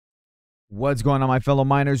What's going on, my fellow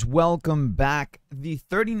miners? Welcome back. The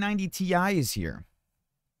 3090 Ti is here.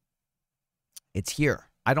 It's here.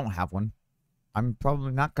 I don't have one. I'm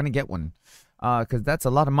probably not going to get one because that's a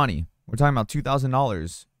lot of money. We're talking about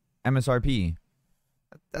 $2,000 MSRP.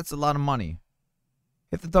 That's a lot of money.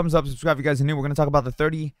 Hit the thumbs up, subscribe if you guys are new. We're going to talk about the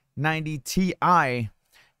 3090 Ti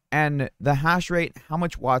and the hash rate, how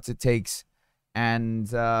much watts it takes, and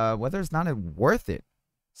whether it's not worth it.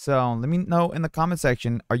 So let me know in the comment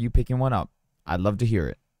section, are you picking one up? I'd love to hear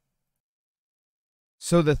it.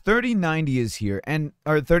 So the 3090 is here,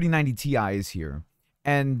 or 3090 Ti is here.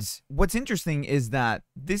 And what's interesting is that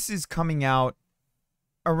this is coming out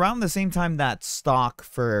around the same time that stock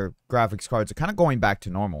for graphics cards are kind of going back to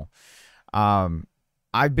normal.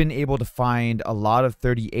 I've been able to find a lot of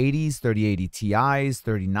 3080s, 3080 Ti's,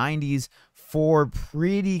 3090s for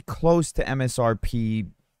pretty close to MSRP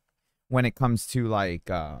when it comes to like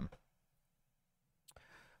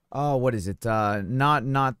what is it?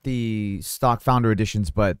 Not the stock founder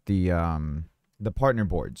editions, but the partner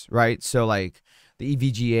boards, right? So like the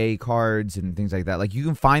EVGA cards and things like that. Like you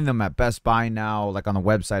can find them at Best Buy now, like on the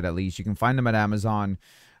website at least. You can find them at Amazon.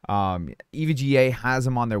 EVGA has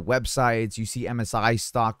them on their websites. You see MSI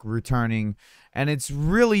stock returning, and it's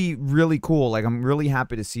really, really cool. Like I'm really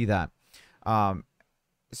happy to see that.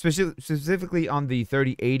 Specifically on the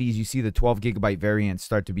 3080s, you see the 12 gigabyte variants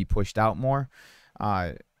start to be pushed out more.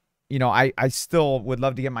 You know, I still would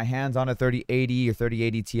love to get my hands on a 3080 or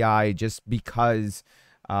 3080 Ti just because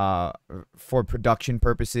for production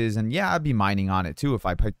purposes. And yeah, I'd be mining on it too if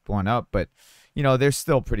I picked one up. But, you know, they're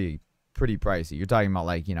still pretty pricey. You're talking about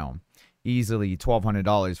like, you know, easily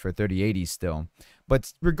 $1,200 for 3080s still.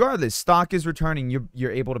 But regardless, stock is returning.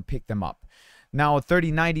 You're able to pick them up. Now, a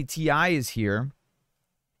 3090 Ti is here.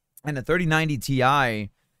 And the 3090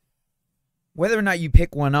 Ti, whether or not you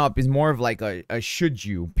pick one up is more of like a should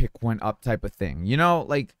you pick one up type of thing. You know,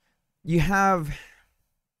 like you have.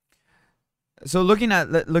 So looking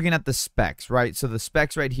at the specs, right? So the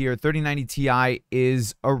specs right here, 3090 Ti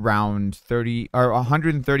is around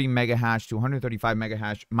 130 mega hash to 135 mega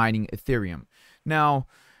hash mining Ethereum. Now,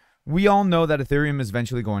 we all know that Ethereum is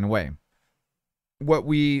eventually going away. What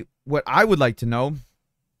I would like to know,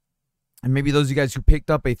 and maybe those of you guys who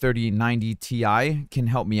picked up a 3090 Ti can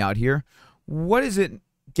help me out here. What does it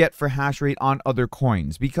get for hash rate on other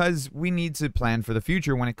coins? Because we need to plan for the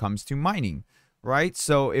future when it comes to mining, right?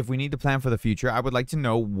 So if we need to plan for the future, I would like to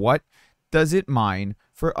know, what does it mine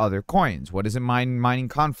for other coins? What does it mining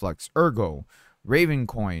Conflux, Ergo,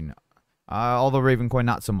 Ravencoin, although Ravencoin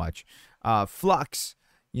not so much, Flux.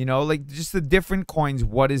 You know, like just the different coins,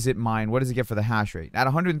 what does it mine? What does it get for the hash rate? At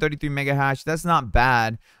 133 mega hash, that's not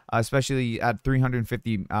bad, especially at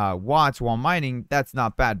 350 watts while mining, that's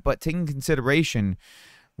not bad. But taking consideration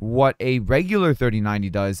what a regular 3090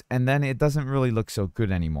 does, and then it doesn't really look so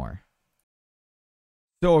good anymore.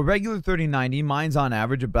 So a regular 3090 mines on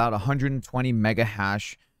average about 120 mega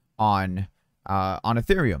hash on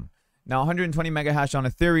Ethereum. Now 120 mega hash on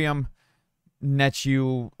Ethereum nets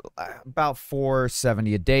you about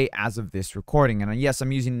 470 a day as of this recording. And yes,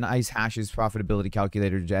 I'm using Nice Hash's profitability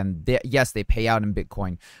calculator, and yes, they pay out in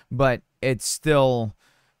Bitcoin, but it's still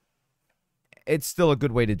a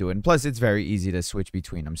good way to do it. And plus, it's very easy to switch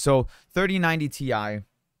between them. So 3090 Ti,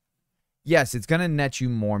 yes, it's going to net you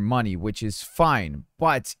more money, which is fine,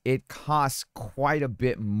 but it costs quite a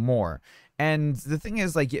bit more. And the thing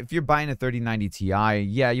is, like, if you're buying a 3090 Ti,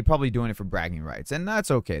 yeah, you're probably doing it for bragging rights, and that's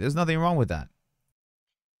okay. There's nothing wrong with that.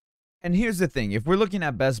 And here's the thing. If we're looking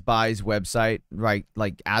at Best Buy's website, right,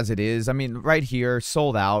 like, as it is, I mean, right here,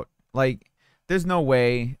 sold out, like, there's no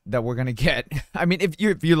way that we're going to get, I mean, if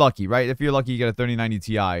you're lucky, right? If you're lucky, you get a 3090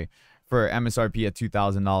 Ti for MSRP at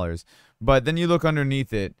 $2,000. But then you look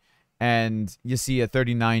underneath it, and you see a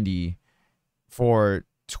 3090 for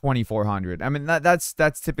 $2,400. I mean, that's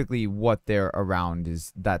typically what they're around,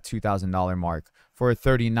 is that $2,000 mark for a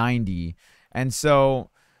 3090. And so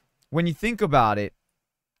when you think about it,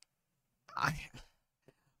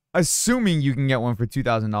 assuming you can get one for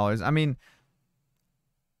 $2,000, I mean,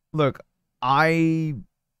 look, I'm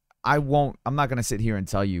not gonna sit here and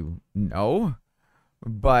tell you no,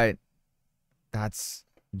 but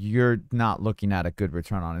you're not looking at a good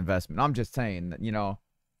return on investment. I'm just saying that, you know,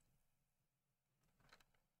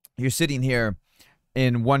 you're sitting here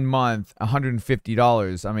in 1 month,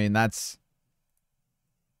 $150. I mean, that's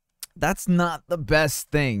not the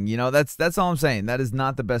best thing. You know, that's all I'm saying. That is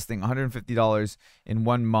not the best thing. $150 in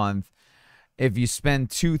 1 month. If you spend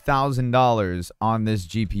 $2,000 on this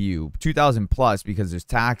GPU, $2,000 plus because there's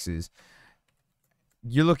taxes,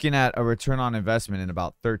 you're looking at a return on investment in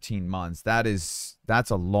about 13 months. That's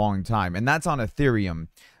a long time. And that's on Ethereum.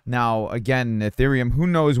 Now, again, Ethereum, who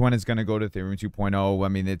knows when it's going to go to Ethereum 2.0? I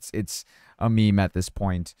mean, it's a meme at this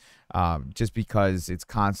point, just because it's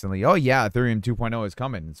constantly, oh yeah, Ethereum 2.0 is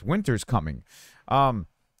coming. It's winter's coming.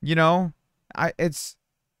 You know, it's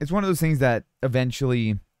one of those things that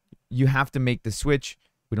eventually you have to make the switch.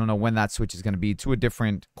 We don't know when that switch is going to be to a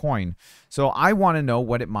different coin. So I want to know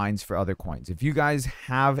what it mines for other coins. If you guys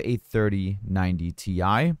have a 3090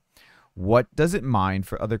 Ti, what does it mine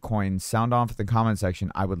for other coins? Sound off in the comment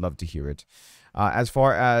section. I would love to hear it. As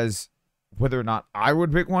far as whether or not I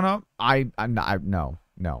would pick one up,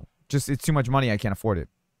 no. Just it's too much money. I can't afford it,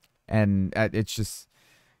 and it's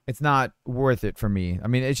not worth it for me. I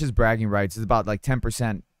mean, it's just bragging rights. It's about like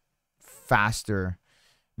 10% faster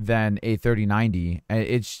than a 3090.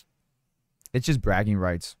 It's just bragging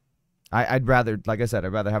rights. I'd rather, like I said,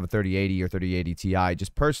 I'd rather have a 3080 or 3080 Ti,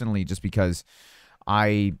 just personally, just because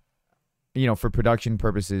for production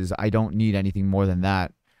purposes, I don't need anything more than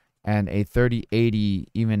that. And a 3080,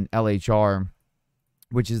 even LHR,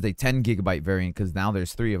 which is the 10 gigabyte variant, because now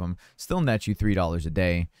there's 3 of them, still nets you $3 a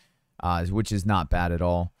day, which is not bad at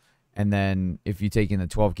all. And then if you take in the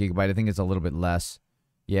 12 gigabyte, I think it's a little bit less.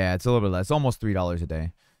 Yeah, it's a little bit less, almost $3 a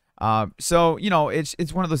day. So,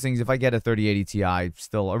 it's one of those things. If I get a 3080 Ti,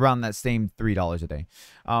 still around that same $3 a day.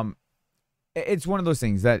 It's one of those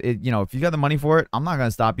things that, if you got the money for it, I'm not going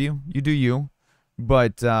to stop you. You do you.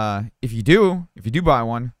 But if you do buy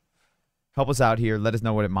one, help us out here. Let us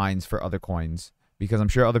know what it mines for other coins, because I'm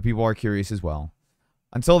sure other people are curious as well.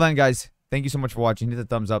 Until then, guys, thank you so much for watching. Hit the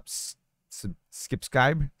thumbs up,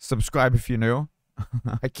 subscribe if you're new.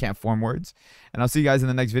 I can't form words. And I'll see you guys in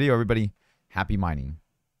the next video, everybody. Happy mining.